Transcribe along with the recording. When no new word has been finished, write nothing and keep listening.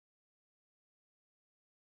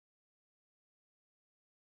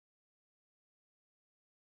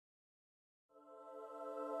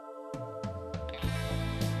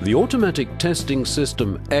The automatic testing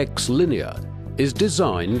system X-Linear is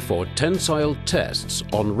designed for tensile tests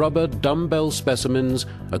on rubber dumbbell specimens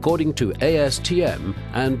according to ASTM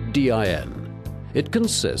and DIN. It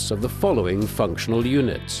consists of the following functional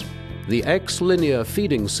units: the X-Linear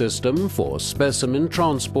feeding system for specimen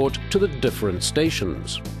transport to the different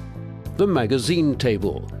stations, the magazine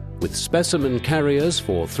table with specimen carriers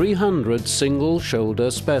for 300 single-shoulder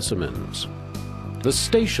specimens, the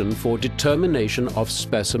station for determination of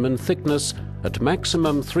specimen thickness at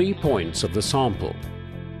maximum 3 points of the sample,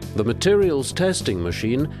 the materials testing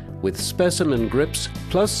machine with specimen grips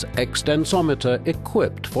plus extensometer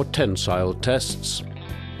equipped for tensile tests,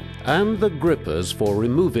 and the grippers for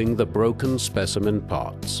removing the broken specimen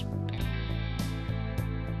parts.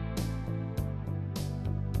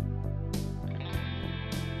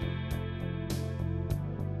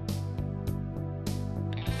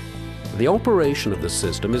 The operation of the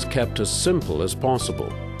system is kept as simple as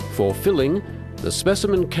possible. For filling, the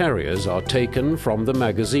specimen carriers are taken from the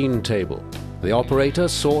magazine table. The operator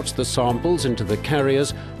sorts the samples into the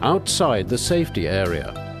carriers outside the safety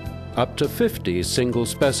area. Up to 50 single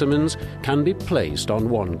specimens can be placed on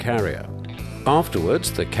one carrier.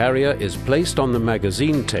 Afterwards, the carrier is placed on the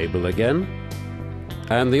magazine table again,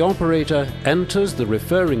 and the operator enters the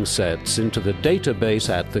referring sets into the database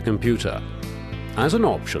at the computer. As an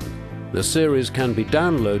option, the series can be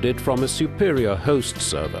downloaded from a superior host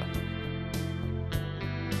server.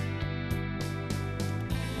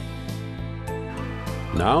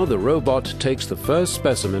 Now the robot takes the first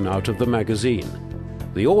specimen out of the magazine.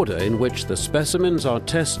 The order in which the specimens are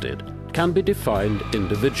tested can be defined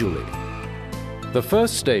individually. The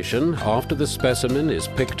first station after the specimen is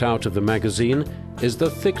picked out of the magazine is the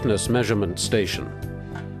thickness measurement station.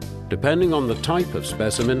 Depending on the type of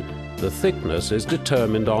specimen, the thickness is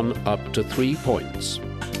determined on up to 3 points.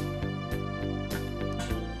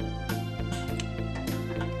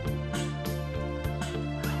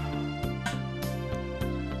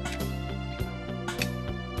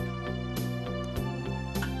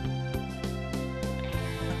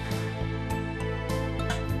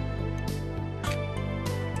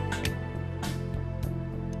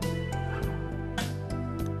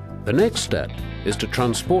 The next step is to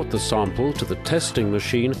transport the sample to the testing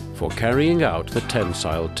machine for carrying out the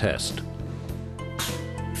tensile test.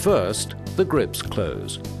 First, the grips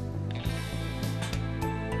close.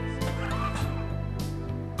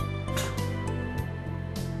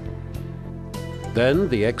 Then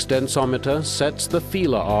the extensometer sets the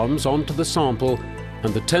feeler arms onto the sample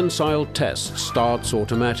and the tensile test starts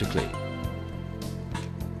automatically.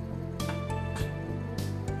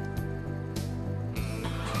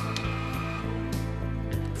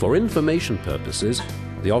 For information purposes,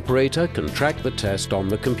 the operator can track the test on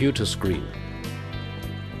the computer screen.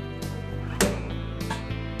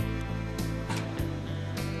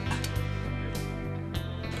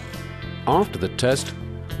 After the test,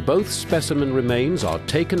 both specimen remains are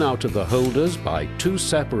taken out of the holders by 2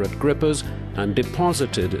 separate grippers and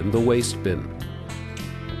deposited in the waste bin.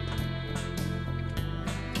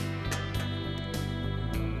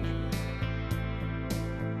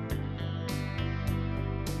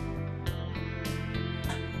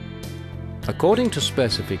 According to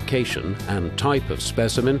specification and type of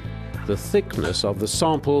specimen, the thickness of the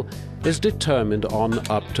sample is determined on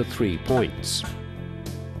up to 3 points.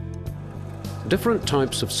 Different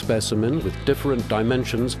types of specimen with different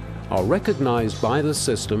dimensions are recognized by the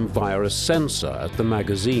system via a sensor at the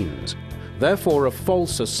magazines. Therefore, a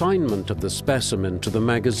false assignment of the specimen to the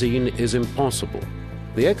magazine is impossible.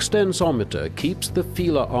 The extensometer keeps the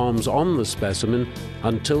feeler arms on the specimen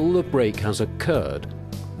until the break has occurred.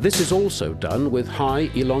 This is also done with high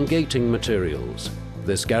elongating materials.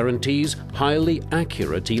 This guarantees highly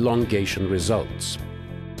accurate elongation results.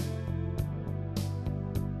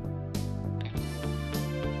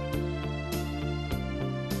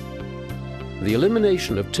 The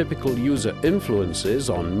elimination of typical user influences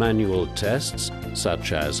on manual tests,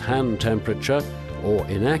 such as hand temperature or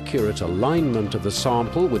inaccurate alignment of the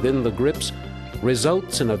sample within the grips,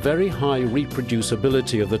 results in a very high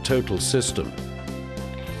reproducibility of the total system.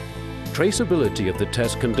 Traceability of the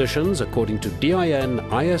test conditions according to DIN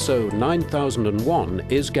ISO 9001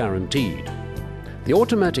 is guaranteed. The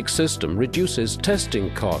automatic system reduces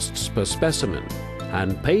testing costs per specimen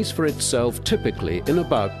and pays for itself typically in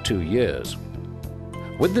about 2 years.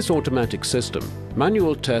 With this automatic system,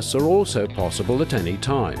 manual tests are also possible at any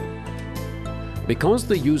time. Because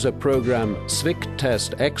the user program Zwick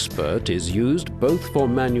Test Expert is used both for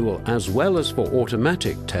manual as well as for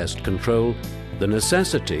automatic test control, the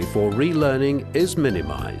necessity for relearning is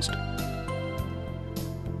minimized.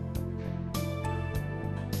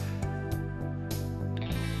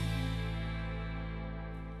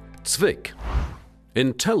 Zwick.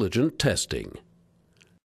 Intelligent testing.